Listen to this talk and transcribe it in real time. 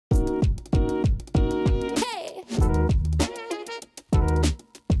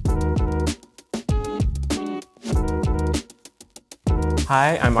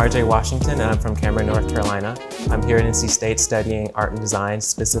Hi, I'm RJ Washington and I'm from Cameron, North Carolina. I'm here at NC State studying art and design,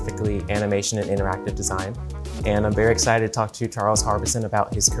 specifically animation and interactive design. And I'm very excited to talk to Charles Harbison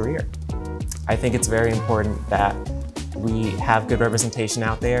about his career. I think it's very important that we have good representation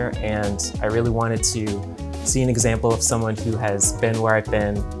out there, and I really wanted to see an example of someone who has been where I've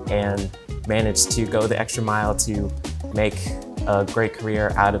been and managed to go the extra mile to make a great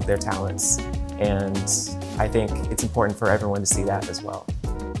career out of their talents. And I think it's important for everyone to see that as well.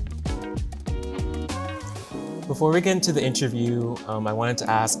 Before we get into the interview, I wanted to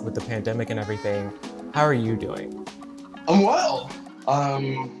ask, with the pandemic and everything, how are you doing? I'm well.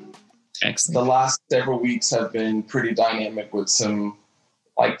 Excellent. The last several weeks have been pretty dynamic with some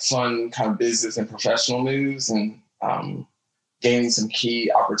fun kind of business and professional news, and gaining some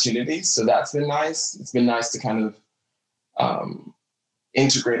key opportunities. So that's been nice. It's been nice to kind of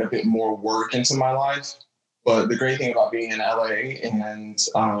integrate a bit more work into my life. But the great thing about being in LA, and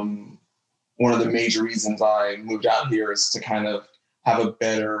one of the major reasons I moved out here, is to kind of have a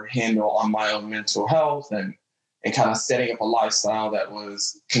better handle on my own mental health and kind of setting up a lifestyle that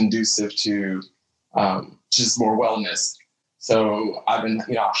was conducive to just more wellness. So I've been,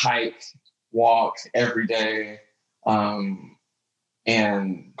 hike, walk every day, and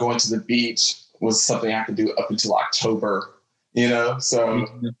going to the beach was something I could do up until October, So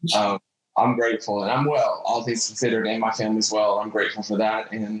I'm grateful, and I'm well, all things considered, and my family's well. I'm grateful for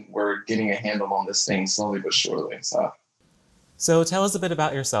that, and we're getting a handle on this thing slowly but surely. So tell us a bit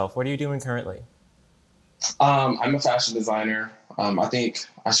about yourself. What are you doing currently? I'm a fashion designer. I think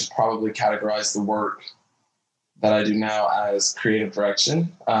I should probably categorize the work that I do now as creative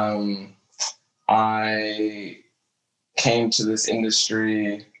direction. I came to this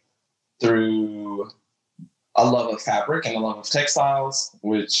industry through a love of fabric and a love of textiles,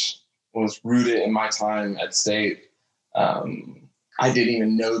 which was rooted in my time at State. I didn't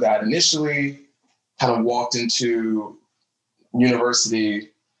even know that initially. Kind of walked into university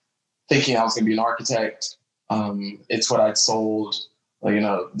thinking I was going to be an architect. It's what I'd sold,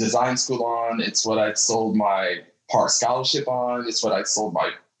 design school on. It's what I'd sold my part scholarship on. It's what I'd sold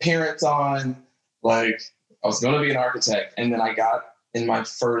my parents on. I was going to be an architect. And then I got in my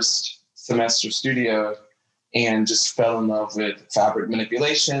first semester studio and just fell in love with fabric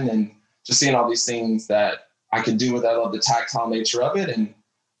manipulation and just seeing all these things that I could do with it. I love the tactile nature of it. And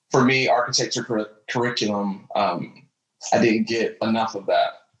for me, architecture curriculum, I didn't get enough of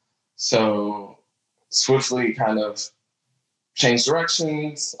that. So swiftly kind of changed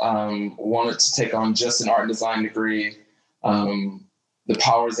directions, wanted to take on just an art and design degree. The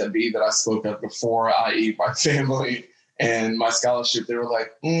powers that be that I spoke of before, i.e. my family and my scholarship, they were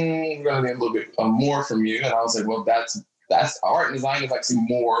like, we're going to need a little bit more from you. And I was like, well, that's art and design is actually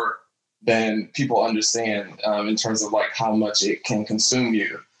more than people understand in terms of how much it can consume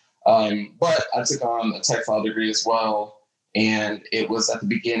you. But I took on a textile degree as well, and it was at the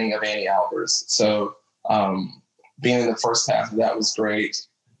beginning of Annie Albers. So being in the first half of that was great.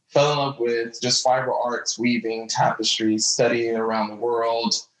 Fell in love with just fiber arts, weaving, tapestries, studying around the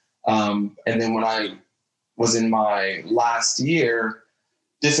world. And then when I was in my last year,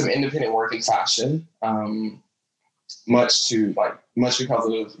 did some independent work in fashion, much because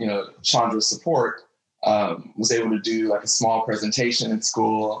of Chandra's support. Was able to do a small presentation in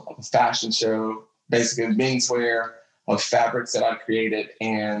school of a fashion show, basically menswear, of fabrics that I created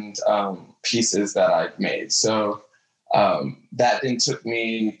and pieces that I've made. So that then took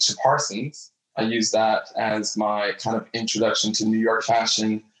me to Parsons. I used that as my kind of introduction to New York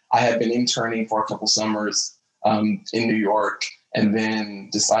fashion. I had been interning for a couple summers in New York, and then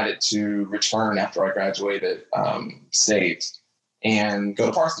decided to return after I graduated State and go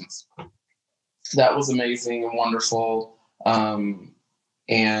to Parsons. That was amazing and wonderful.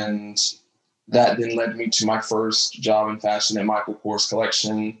 And that then led me to my first job in fashion at Michael Kors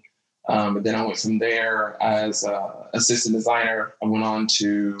Collection. But then I went from there as assistant designer. I went on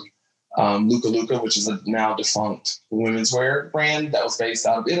to Luca, which is a now defunct womenswear brand that was based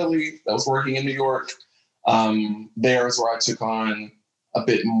out of Italy, that was working in New York. There is where I took on a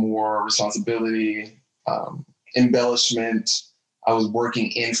bit more responsibility, embellishment. I was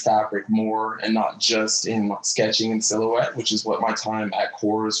working in fabric more and not just in sketching and silhouette, which is what my time at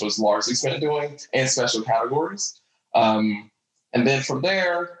Kors was largely spent doing, and special categories. And then from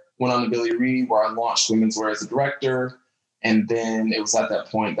there, went on to Reid, where I launched womenswear as a director. And then it was at that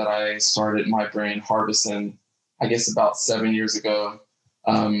point that I started my brand Harbison, I guess about 7 years ago.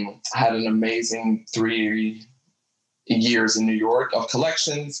 I had an amazing 3 years in New York of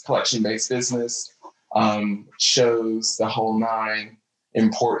collection-based business, shows, the whole nine,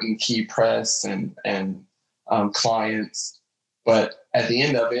 important key press and clients. But at the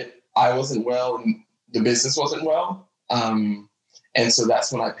end of it, I wasn't well and the business wasn't well. And so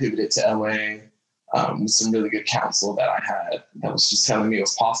that's when I pivoted to LA with some really good counsel that I had that was just telling me it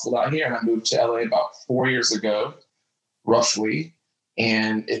was possible out here. And I moved to LA about 4 years ago, roughly,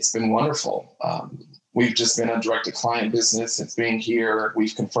 and it's been wonderful. We've just been a direct-to-client business since being here.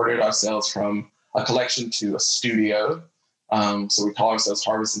 We've converted ourselves from a collection to a studio. So we call ourselves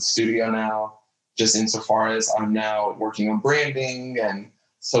Harbison Studio now, just insofar as I'm now working on branding and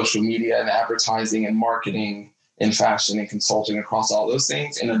social media and advertising and marketing and fashion and consulting across all those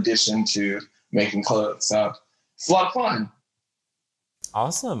things, in addition to making clothes. So it's a lot of fun.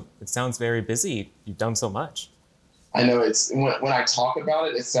 Awesome. It sounds very busy. You've done so much. I know it's when I talk about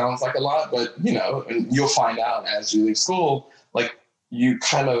it, it sounds like a lot, but and you'll find out as you leave school, like I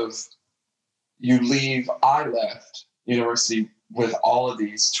left university with all of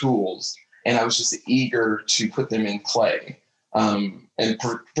these tools, and I was just eager to put them in play. And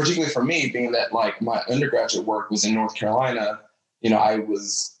particularly for me, being that like my undergraduate work was in North Carolina, I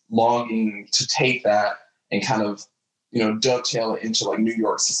was longing to take that and kind of, dovetail it into like New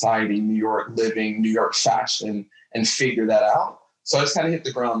York society, New York living, New York fashion, and figure that out. So I just kind of hit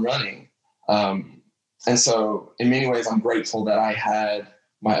the ground running. And so in many ways, I'm grateful that I had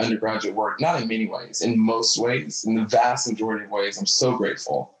my undergraduate work, not in many ways, in most ways, in the vast majority of ways, I'm so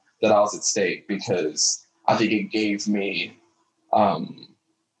grateful that I was at State, because I think it gave me, when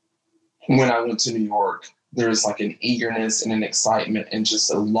I went to New York, there's like an eagerness and an excitement and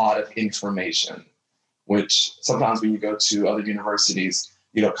just a lot of information, which sometimes when you go to other universities,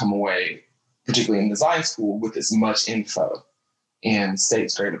 you don't come away, particularly in design school, with as much info. And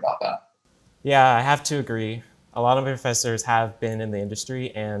State's great about that. Yeah, I have to agree. A lot of my professors have been in the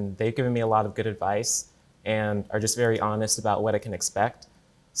industry, and they've given me a lot of good advice and are just very honest about what I can expect.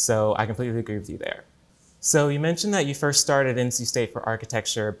 So I completely agree with you there. So you mentioned that you first started at NC State for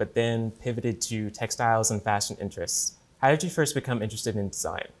architecture, but then pivoted to textiles and fashion interests. How did you first become interested in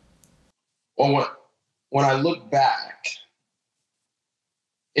design? Well, when I look back,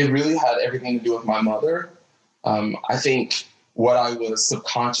 it really had everything to do with my mother. I think what I was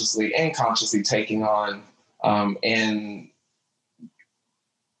subconsciously and consciously taking on and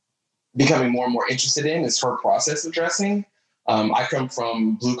becoming more and more interested in is her process of dressing. I come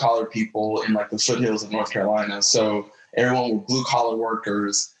from blue collar people in like the foothills of North Carolina. So everyone were blue collar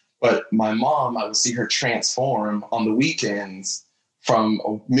workers, but my mom, I would see her transform on the weekends from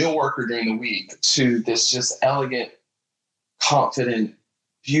a mill worker during the week to this just elegant, confident,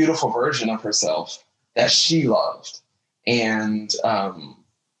 beautiful version of herself that she loved. And,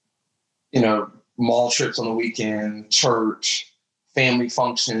 mall trips on the weekend, church, family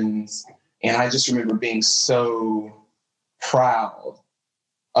functions. And I just remember being so proud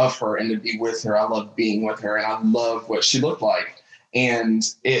of her and to be with her. I loved being with her and I loved what she looked like. And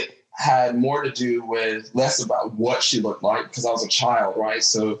it had more to do with less about what she looked like, because I was a child, right?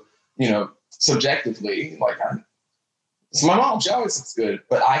 So, subjectively, it's my mom, she always looks good,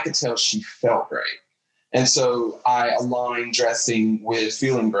 but I could tell she felt great. And so I aligned dressing with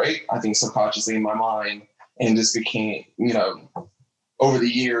feeling great, I think subconsciously in my mind, and just became, over the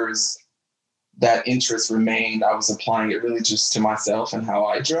years, that interest remained. I was applying it really just to myself and how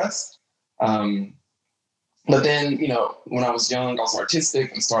I dressed. But then, when I was young, I was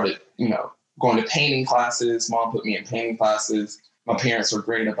artistic and started, going to painting classes. Mom put me in painting classes. My parents were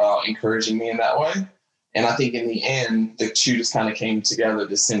great about encouraging me in that way. And I think in the end, the two just kind of came together,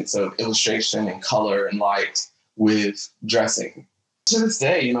 this sense of illustration and color and light with dressing. To this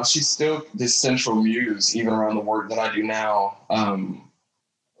day, she's still this central muse, even around the work that I do now.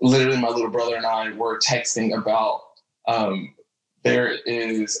 Literally, my little brother and I were texting about, there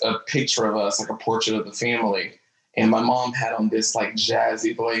is a picture of us, like a portrait of the family. And my mom had on this like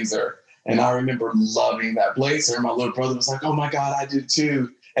jazzy blazer. And I remember loving that blazer. And my little brother was like, oh my God, I did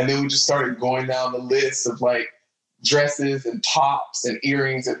too. And then we just started going down the list of like dresses and tops and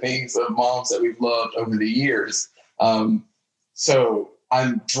earrings and things of moms that we've loved over the years. So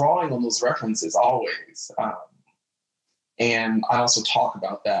I'm drawing on those references always. And I also talk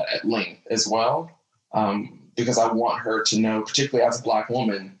about that at length as well, because I want her to know, particularly as a Black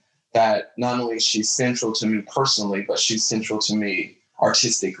woman, that not only is she central to me personally, but she's central to me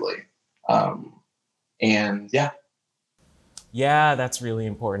artistically. And yeah. Yeah, that's really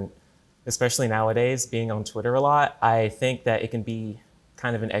important, especially nowadays, being on Twitter a lot. I think that it can be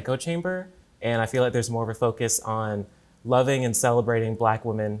kind of an echo chamber, and I feel like there's more of a focus on loving and celebrating Black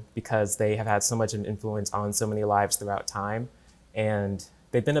women because they have had so much of an influence on so many lives throughout time. And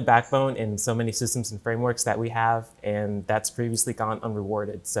they've been a backbone in so many systems and frameworks that we have, and that's previously gone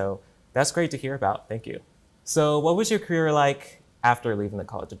unrewarded. So that's great to hear about. Thank you. So what was your career like after leaving the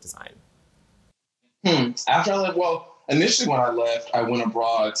College of Design? After I left, well, initially when I left, I went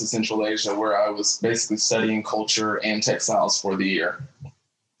abroad to Central Asia where I was basically studying culture and textiles for the year.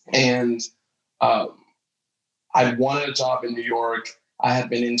 And I wanted a job in New York. I had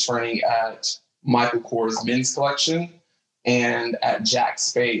been interning at Michael Kors men's collection and at Jack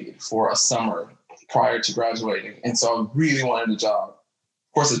Spade for a summer prior to graduating. And so I really wanted a job.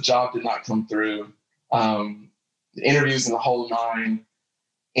 Of course, the job did not come through. The interviews and the whole nine.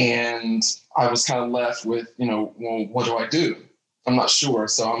 And I was kind of left with, well, what do I do? I'm not sure.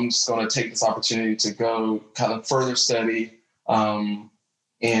 So I'm just going to take this opportunity to go kind of further study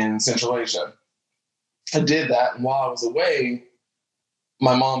in Central Asia. I did that. And while I was away,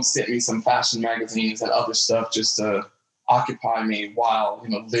 my mom sent me some fashion magazines and other stuff just to occupy me while,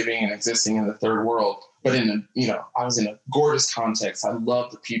 living and existing in the third world. But I was in a gorgeous context. I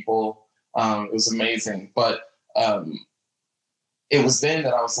loved the people. It was amazing. But it was then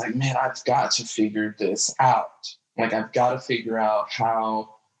that I was like, man, I've got to figure this out. Like, I've got to figure out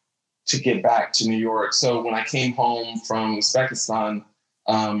how to get back to New York. So when I came home from Uzbekistan,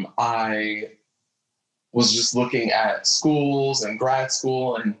 I was just looking at schools and grad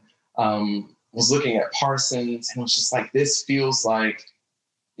school and was looking at Parsons and was just like, this feels like,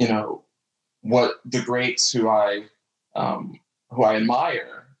 what the greats who I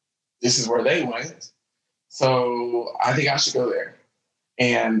admire, this is where they went. So I think I should go there.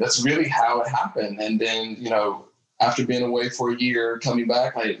 And that's really how it happened. And then, after being away for a year, coming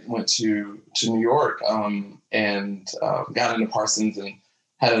back, I went to New York and got into Parsons and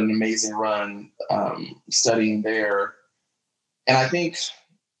had an amazing run studying there. And I think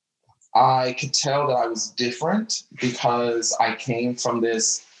I could tell that I was different because I came from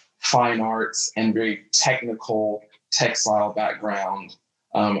this fine arts and very technical textile background.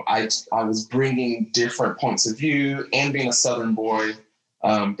 I was bringing different points of view, and being a Southern boy,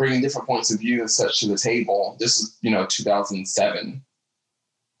 bringing different points of view and such to the table. This is, 2007.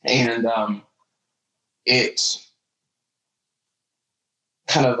 And it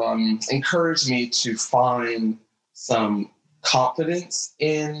kind of encouraged me to find some confidence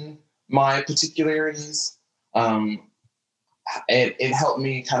in my particularities. It helped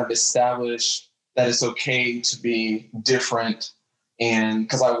me kind of establish that it's okay to be different. And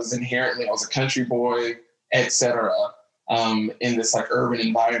because I was a country boy, etc., in this like urban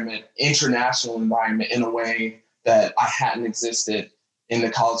environment, international environment, in a way that I hadn't existed in the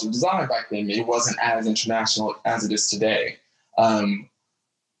College of Design back then. It wasn't as international as it is today.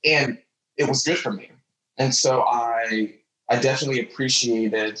 And it was good for me. And so I definitely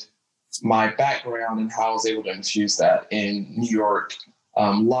appreciated my background and how I was able to infuse that in New York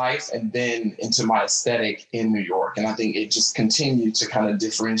life and then into my aesthetic in New York. And I think it just continued to kind of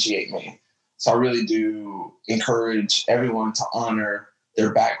differentiate me. So I really do encourage everyone to honor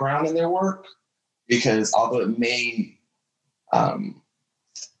their background and their work, because although it may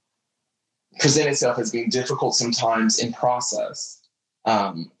present itself as being difficult sometimes in process,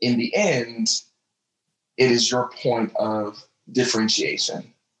 in the end, it is your point of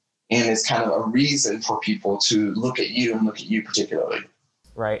differentiation. And it's kind of a reason for people to look at you and look at you particularly.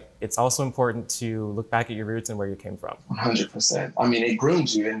 Right. It's also important to look back at your roots and where you came from. 100%. I mean, it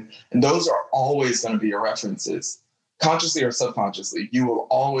grooms you. And those are always going to be your references, consciously or subconsciously. You will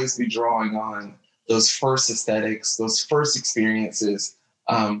always be drawing on those first aesthetics, those first experiences,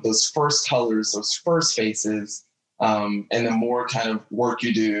 those first colors, those first faces. And the more kind of work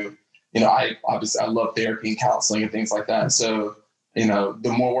you do, I love therapy and counseling and things like that. So,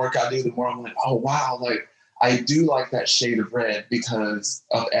 the more work I do, the more I'm like, oh, wow, like, I do like that shade of red because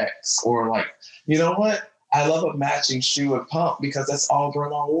of X. Or like, you know what? I love a matching shoe and pump because that's all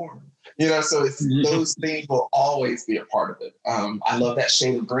grandma wore. So it's those things will always be a part of it. I love that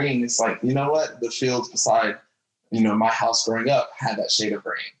shade of green. It's like, you know what? The fields beside, my house growing up had that shade of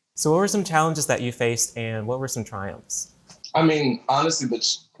green. So what were some challenges that you faced and what were some triumphs? I mean, honestly,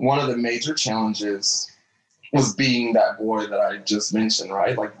 one of the major challenges was being that boy that I just mentioned,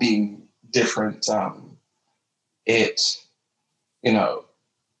 right? Like being different.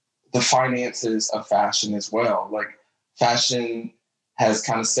 The finances of fashion as well. Like fashion has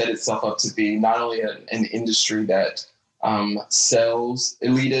kind of set itself up to be not only an industry that sells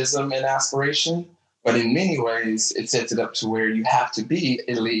elitism and aspiration, but in many ways it sets it up to where you have to be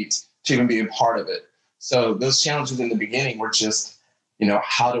elite to even be a part of it. So those challenges in the beginning were just,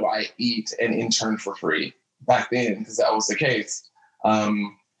 how do I eat and intern for free back then? Because that was the case.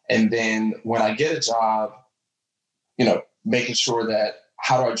 And then when I get a job, making sure that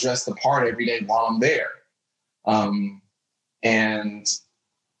how do I dress the part every day while I'm there? And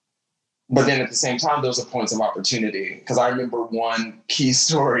But then at the same time, those are points of opportunity. Because I remember one key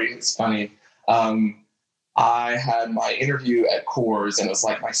story. It's funny. I had my interview at Coors, and it was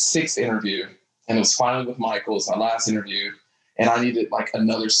like my 6th interview, and it was finally with Michael. It was my last interview, and I needed like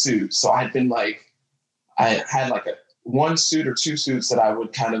another suit. So I had like one suit or 2 suits that I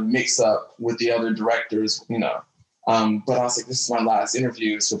would kind of mix up with the other directors, you know. But I was like, this is my last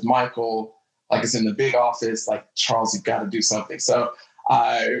interview. It's with Michael. Like, it's in the big office. Like, Charles, you've got to do something. So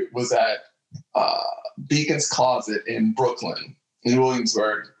I was at Beacon's Closet in Brooklyn, in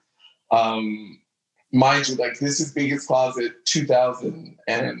Williamsburg. Mind you, like, this is Beacon's Closet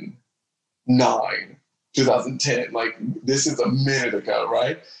 2009, 2010. Like, this is a minute ago,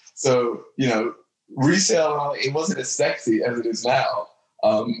 right? So, you know, resale, it wasn't as sexy as it is now.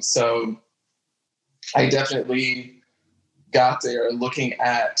 So I definitely got there looking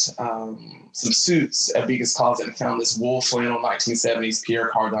at some suits at Beacon's Closet and found this wool flannel 1970s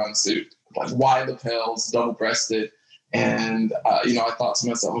Pierre Cardin suit, like wide lapels, double-breasted. And, you know, I thought to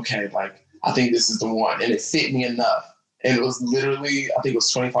myself, okay, like, I think this is the one. And it fit me enough. And it was literally, I think it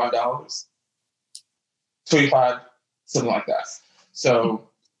was $25, 25, something like that. So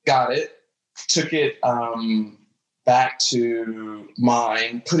got it, took it back to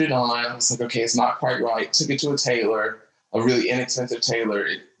mine, put it on. I was like, okay, it's not quite right. Took it to a tailor, a really inexpensive tailor.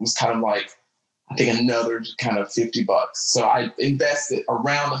 It was kind of like, I think another kind of $50. So I invested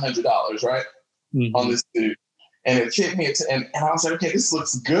around $100, right, on this suit. And it fit me, and I was like, okay, this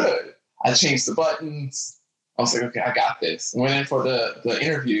looks good. I changed the buttons. I was like, okay, I got this. Went in for the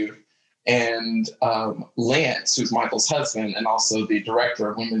interview, and Lance, who's Michael's husband and also the director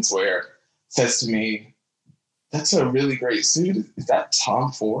of womenswear, says to me, "That's a really great suit. Is that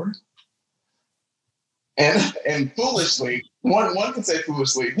Tom Ford?" And foolishly, one could say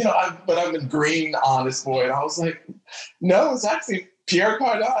foolishly, you know, but I'm a green, honest boy, and I was like, no, it's actually Pierre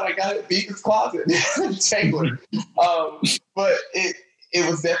Cardin. I got it at Beacon's Closet, tailored. But it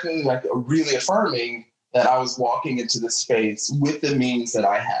was definitely like really affirming that I was walking into the space with the means that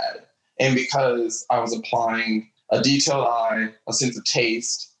I had, and because I was applying a detailed eye, a sense of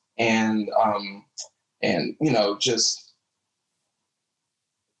taste, and you know, just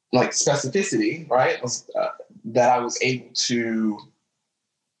like specificity, right? That I was able to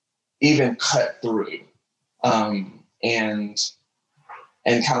even cut through and kind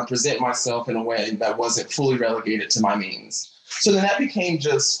of present myself in a way that wasn't fully relegated to my means. So then that became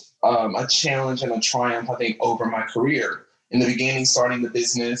just a challenge and a triumph, I think, over my career. In the beginning, starting the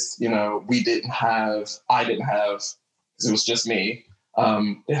business, you know, I didn't have, because it was just me.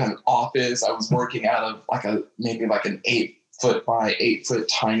 They had an office. I was working out of maybe like an 8-foot by 8-foot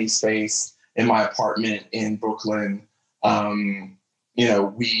tiny space in my apartment in Brooklyn. You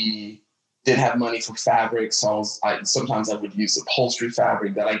know, we didn't have money for fabric, so sometimes I would use upholstery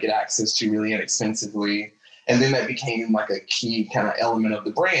fabric that I get access to really inexpensively. And then that became like a key kind of element of the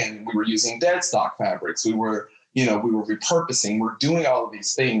brand. We were using dead stock fabrics. We were repurposing. We're doing all of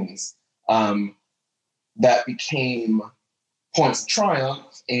these things that became points of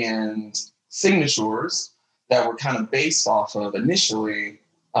triumph and signatures that were kind of based off of initially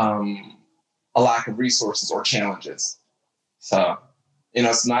a lack of resources or challenges. So, you know,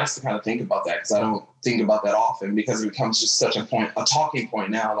 it's nice to kind of think about that, because I don't think about that often, because it becomes just such a talking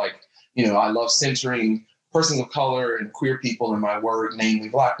point now. Like, you know, I love centering persons of color and queer people in my work, namely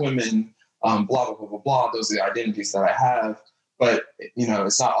Black women, blah, blah, blah, blah, blah. Those are the identities that I have. But, you know,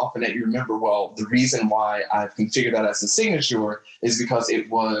 it's not often that you remember, well, the reason why I've configured that as a signature is because it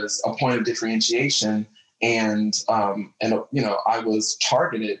was a point of differentiation. And you know, I was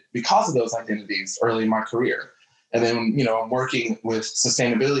targeted because of those identities early in my career. And then, you know, I'm working with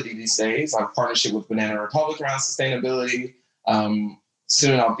sustainability these days. I have a partnership with Banana Republic around sustainability.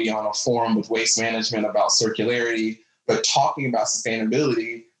 Soon I'll be on a forum with Waste Management about circularity. But talking about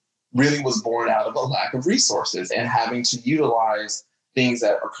sustainability really was born out of a lack of resources and having to utilize things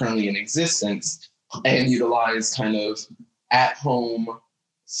that are currently in existence and utilize kind of at-home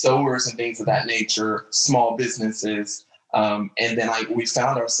sewers and things of that nature, small businesses. And then we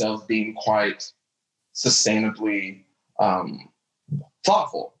found ourselves being quite sustainably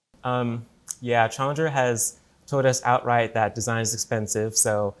thoughtful. Yeah, Challenger has told us outright that design is expensive,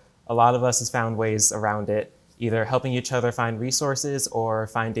 so a lot of us has found ways around it, either helping each other find resources or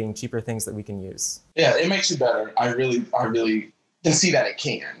finding cheaper things that we can use. Yeah, it makes you better. I really can see that it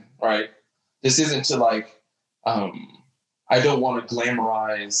can, right? This isn't to like, I don't want to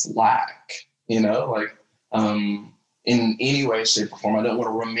glamorize lack, you know, like in any way, shape, or form. I don't want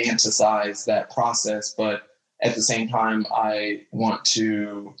to romanticize that process, but at the same time, I want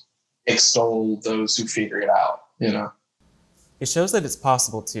to extol those who figure it out, you know? It shows that it's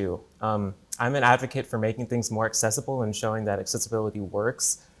possible too. I'm an advocate for making things more accessible and showing that accessibility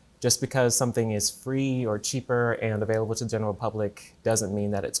works. Just because something is free or cheaper and available to the general public doesn't mean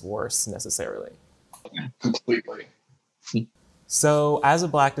that it's worse necessarily. Completely. So as a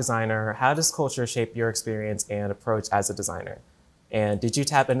Black designer, how does culture shape your experience and approach as a designer? And did you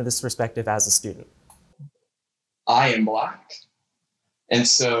tap into this perspective as a student? I am Black. And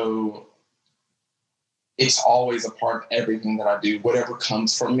so it's always a part of everything that I do. Whatever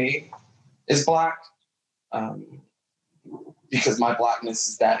comes from me is Black, because my Blackness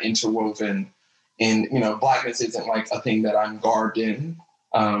is that interwoven. And, Blackness isn't like a thing that I'm garbed in.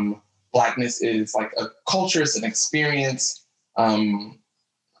 Blackness is like a culture, it's an experience. I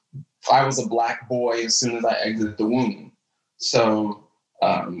was a Black boy as soon as I exited the womb. So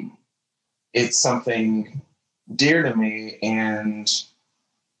it's something dear to me, and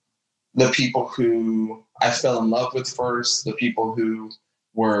the people who I fell in love with first, the people who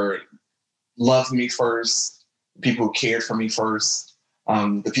loved me first, the people who cared for me first,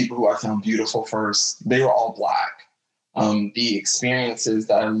 the people who I found beautiful first, they were all Black. The experiences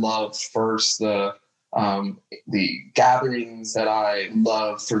that I loved first, the gatherings that I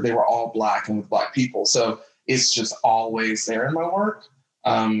loved, they were all Black and with Black people. So it's just always there in my work.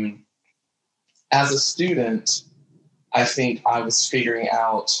 As a student, I think I was figuring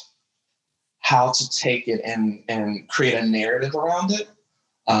out how to take it and create a narrative around it.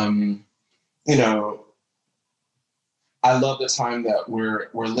 I love the time that we're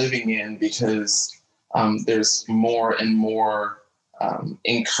living in, because there's more and more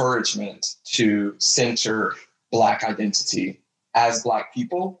encouragement to center Black identity as Black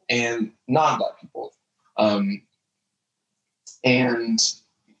people and non-Black people. And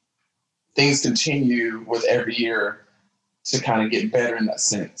things continue with every year to kind of get better in that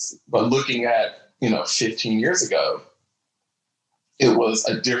sense. But looking at, 15 years ago, it was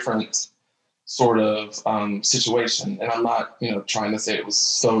a different sort of situation. And I'm not, trying to say it was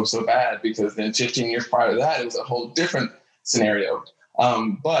so bad, because then 15 years prior to that, it was a whole different scenario.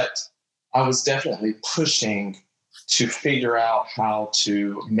 But I was definitely pushing to figure out how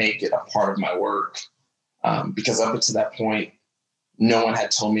to make it a part of my work, because up until that point, no one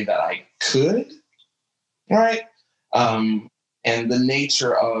had told me that I could, right? And the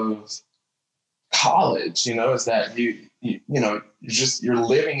nature of college, is that you're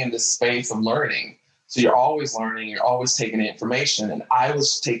living in this space of learning. So you're always learning, you're always taking in information. And I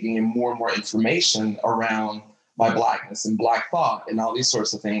was taking in more and more information around my Blackness and Black thought and all these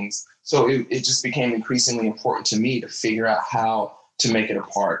sorts of things. So it just became increasingly important to me to figure out how to make it a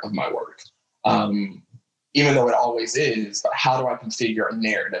part of my work. Even though it always is, but how do I configure a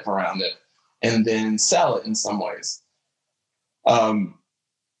narrative around it and then sell it in some ways?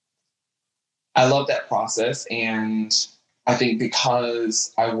 I love that process. And I think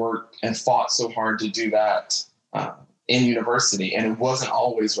because I worked and fought so hard to do that in university, and it wasn't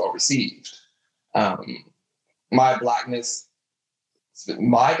always well received. My Blackness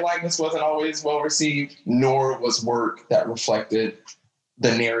wasn't always well received, nor was work that reflected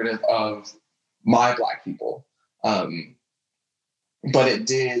the narrative of my Black people. But it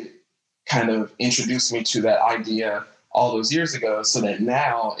did kind of introduce me to that idea all those years ago, so that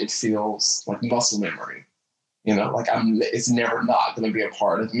now it feels like muscle memory. It's never not going to be a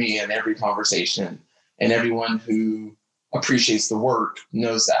part of me in every conversation, and everyone who appreciates the work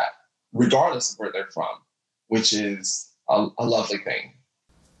knows that, regardless of where they're from, which is a lovely thing.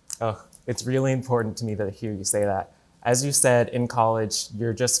 Oh, it's really important to me to hear you say that. As you said, in college,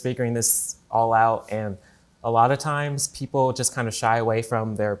 you're just figuring this all out, and a lot of times people just kind of shy away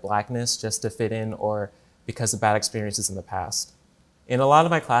from their Blackness just to fit in, or because of bad experiences in the past. In a lot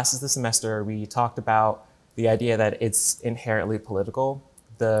of my classes this semester, we talked about the idea that it's inherently political.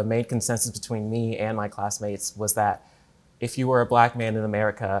 The main consensus between me and my classmates was that if you were a Black man in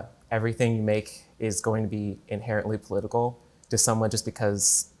America, everything you make is going to be inherently political to someone just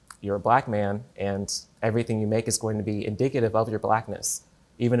because you're a Black man, and everything you make is going to be indicative of your Blackness,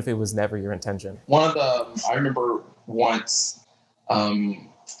 even if it was never your intention. I remember once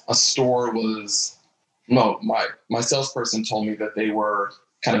a store was, no, my salesperson told me that they were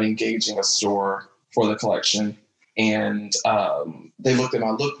kind of engaging a store for the collection. And they looked at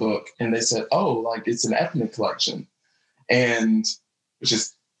my lookbook and they said, oh, like it's an ethnic collection. And which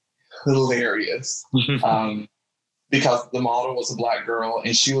is hilarious. Because the model was a Black girl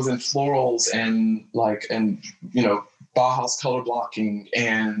and she was in florals and Bauhaus color blocking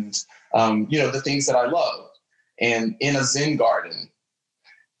and, the things that I love, and in a Zen garden.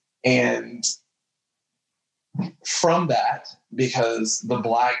 And from that, because the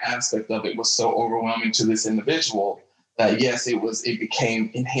Black aspect of it was so overwhelming to this individual, that yes, it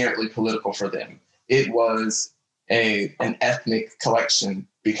became inherently political for them. It was an ethnic collection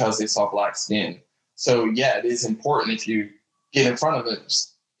because they saw Black skin. So yeah, it is important if you get in front of it.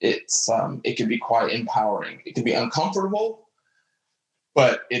 It can be quite empowering. It can be uncomfortable,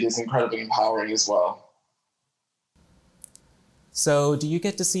 but it is incredibly empowering as well. So do you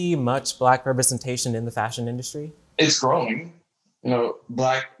get to see much Black representation in the fashion industry? It's growing.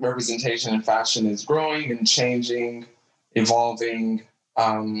 Black representation in fashion is growing and changing, evolving.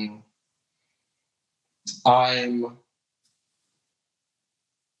 I'm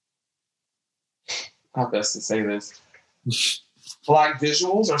how best to say this. Black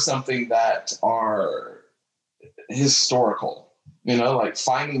visuals are something that are historical. Like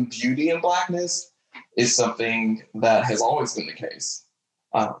finding beauty in Blackness is something that has always been the case.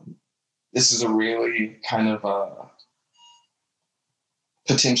 This is a really kind of a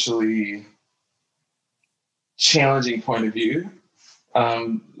potentially challenging point of view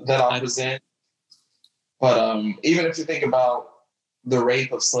that I present. But even if you think about the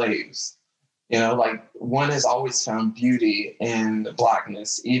rape of slaves, like one has always found beauty in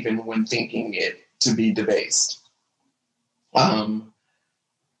Blackness, even when thinking it to be debased.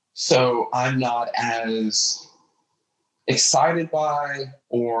 So I'm not as excited by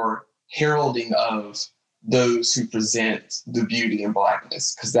or heralding of those who present the beauty in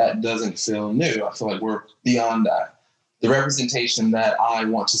Blackness, because that doesn't feel new. I feel like we're beyond that. The representation that I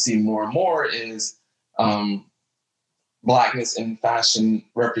want to see more and more is Blackness in fashion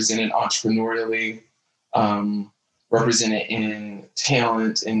represented entrepreneurially, represented in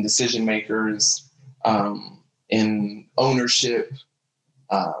talent, in decision makers, in ownership,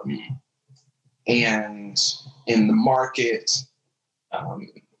 and in the market,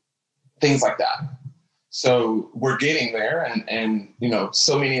 things like that. So we're getting there, and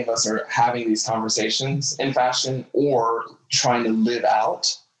so many of us are having these conversations in fashion or trying to live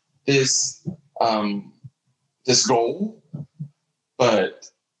out this this goal. But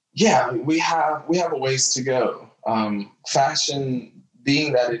yeah, we have a ways to go. Fashion,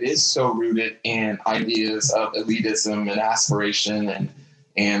 being that it is so rooted in ideas of elitism and aspiration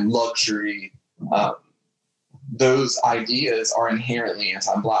and luxury, those ideas are inherently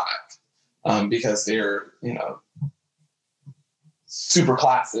anti-Black because they're super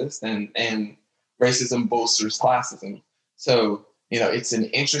classist, and racism bolsters classism. So it's an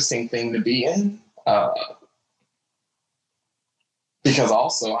interesting thing to be in. Because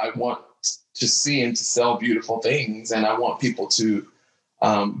also I want to see and to sell beautiful things, and I want people to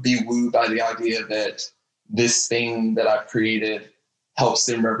be wooed by the idea that this thing that I've created helps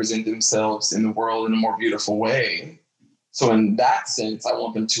them represent themselves in the world in a more beautiful way. So in that sense, I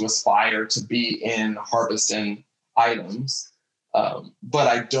want them to aspire to be in Harbison items, but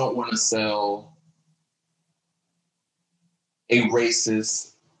I don't want to sell a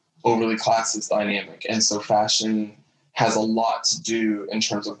racist, overly classist dynamic. And so fashion has a lot to do in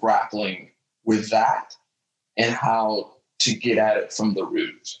terms of grappling with that and how to get at it from the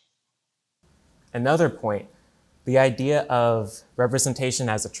root. Another point, the idea of representation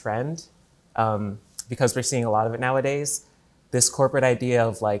as a trend, because we're seeing a lot of it nowadays, this corporate idea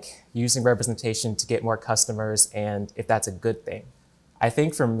of like using representation to get more customers and if that's a good thing. I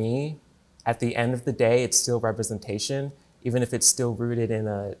think for me, at the end of the day, it's still representation, even if it's still rooted in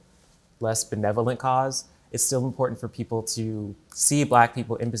a less benevolent cause. It's still important for people to see Black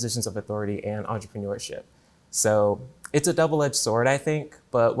people in positions of authority and entrepreneurship. So it's a double-edged sword, I think,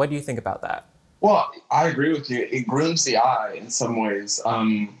 but what do you think about that? Well, I agree with you. It grooms the eye in some ways.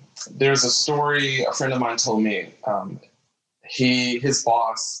 There's a story a friend of mine told me. His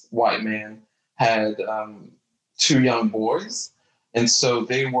boss, white man, had 2 young boys. And so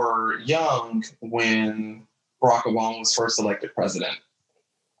they were young when Barack Obama was first elected president.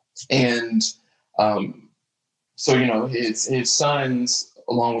 And so, his sons,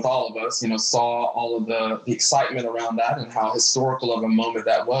 along with all of us, saw all of the excitement around that and how historical of a moment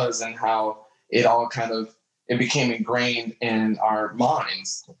that was, and how it all it became ingrained in our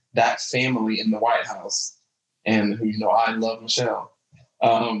minds, that family in the White House, and who, I love Michelle.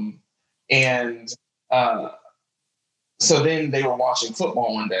 So then they were watching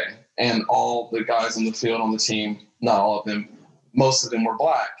football one day, and all the guys on the field on the team, not all of them, most of them were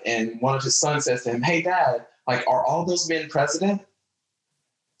Black. And one of his sons says to him, "Hey, Dad, like, are all those men president?"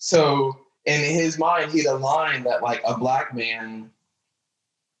 So in his mind, he'd aligned that like a Black man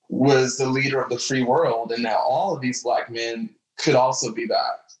was the leader of the free world, and that all of these Black men could also be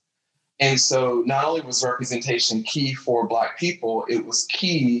that. And so not only was representation key for Black people, it was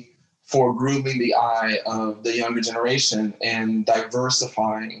key for grooming the eye of the younger generation and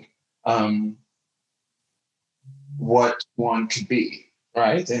diversifying what one could be,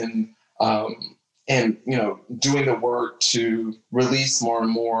 right? And you know, doing the work to release more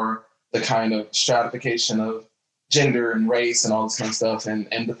and more the kind of stratification of gender and race and all this kind of stuff, and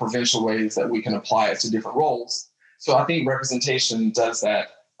the provincial ways that we can apply it to different roles. So I think representation does that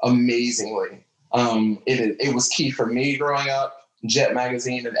amazingly. It was key for me growing up. Jet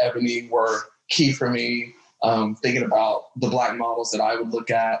Magazine and Ebony were key for me. Thinking about the Black models that I would look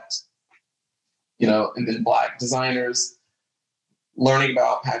at, you know, and then Black designers, learning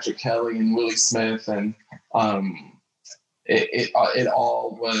about Patrick Kelly and Willie Smith, and it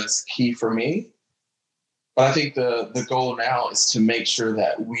all was key for me. But I think the goal now is to make sure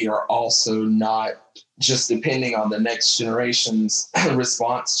that we are also not just depending on the next generation's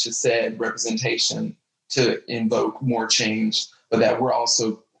response to said representation to invoke more change, but that we're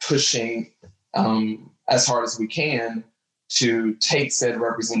also pushing as hard as we can to take said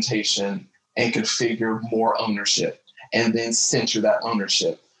representation and configure more ownership, and then center that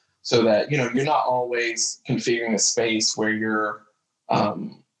ownership so that, you know, you're not always configuring a space where you're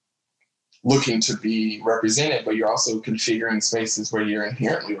looking to be represented, but you're also configuring spaces where you're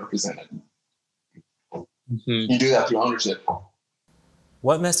inherently represented. You do that through ownership.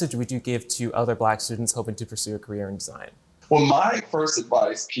 What message would you give to other Black students hoping to pursue a career in design? Well, my first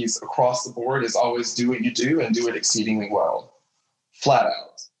advice piece across the board is always do what you do and do it exceedingly well. Flat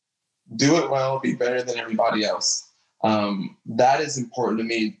out. Do it well, be better than everybody else. That is important to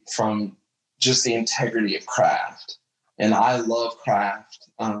me from just the integrity of craft. And I love craft.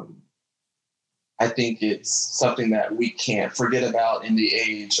 I think it's something that we can't forget about in the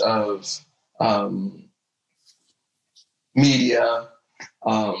age of media,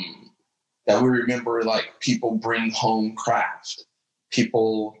 that we remember, like, people bring home craft.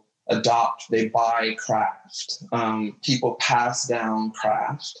 People adopt, they buy craft. People pass down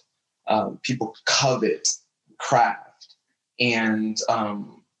craft. People covet craft. And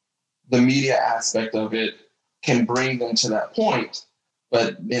the media aspect of it can bring them to that point.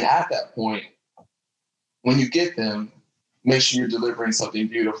 But then at that point, when you get them, make sure you're delivering something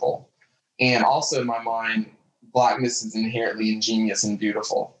beautiful. And also in my mind, Blackness is inherently ingenious and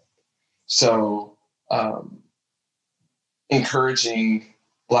beautiful. So encouraging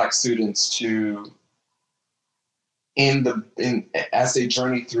Black students to, as they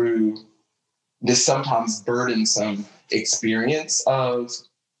journey through this sometimes burdensome experience of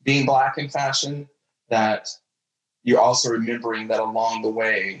being Black in fashion, that you're also remembering that along the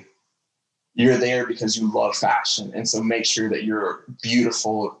way, you're there because you love fashion. And so make sure that you're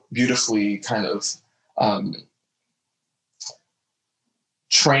beautifully kind of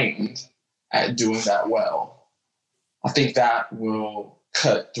trained at doing that well. I think that will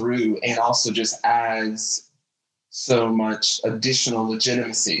cut through and also just adds so much additional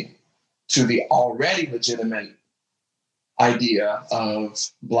legitimacy to the already legitimate idea of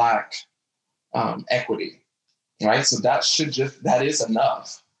Black equity, right? So that is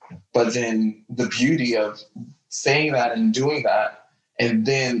enough. But then the beauty of saying that and doing that, and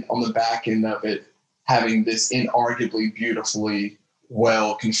then on the back end of it, having this inarguably beautifully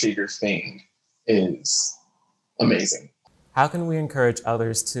well-configured thing is amazing. How can we encourage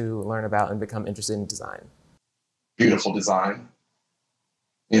others to learn about and become interested in design? Beautiful design.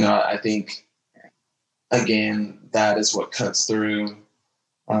 You know, I think, again, that is what cuts through.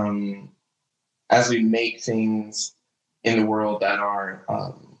 As we make things in the world that are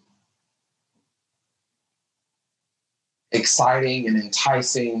exciting and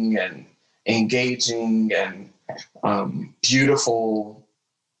enticing and engaging and beautiful,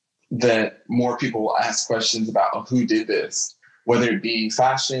 that more people will ask questions about who did this, whether it be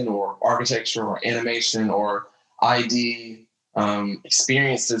fashion or architecture or animation or ID,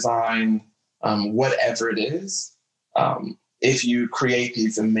 experience design, whatever it is. If you create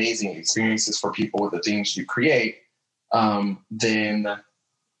these amazing experiences for people with the things you create, then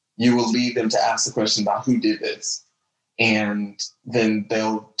you will lead them to ask the question about who did this. And then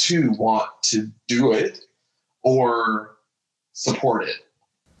they'll too want to do it or support it.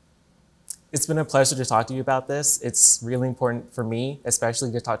 It's been a pleasure to talk to you about this. It's really important for me,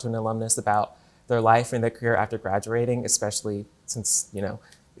 especially to talk to an alumnus about their life and their career after graduating, especially since, you know,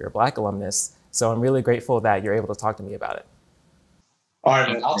 you're a Black alumnus. So I'm really grateful that you're able to talk to me about it. All right,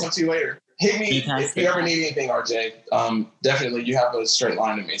 man. I'll talk to you later. Hit me if you ever need anything, RJ. Definitely, you have a straight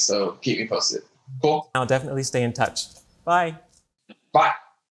line to me, so keep me posted. Cool? I'll definitely stay in touch. Bye. Bye.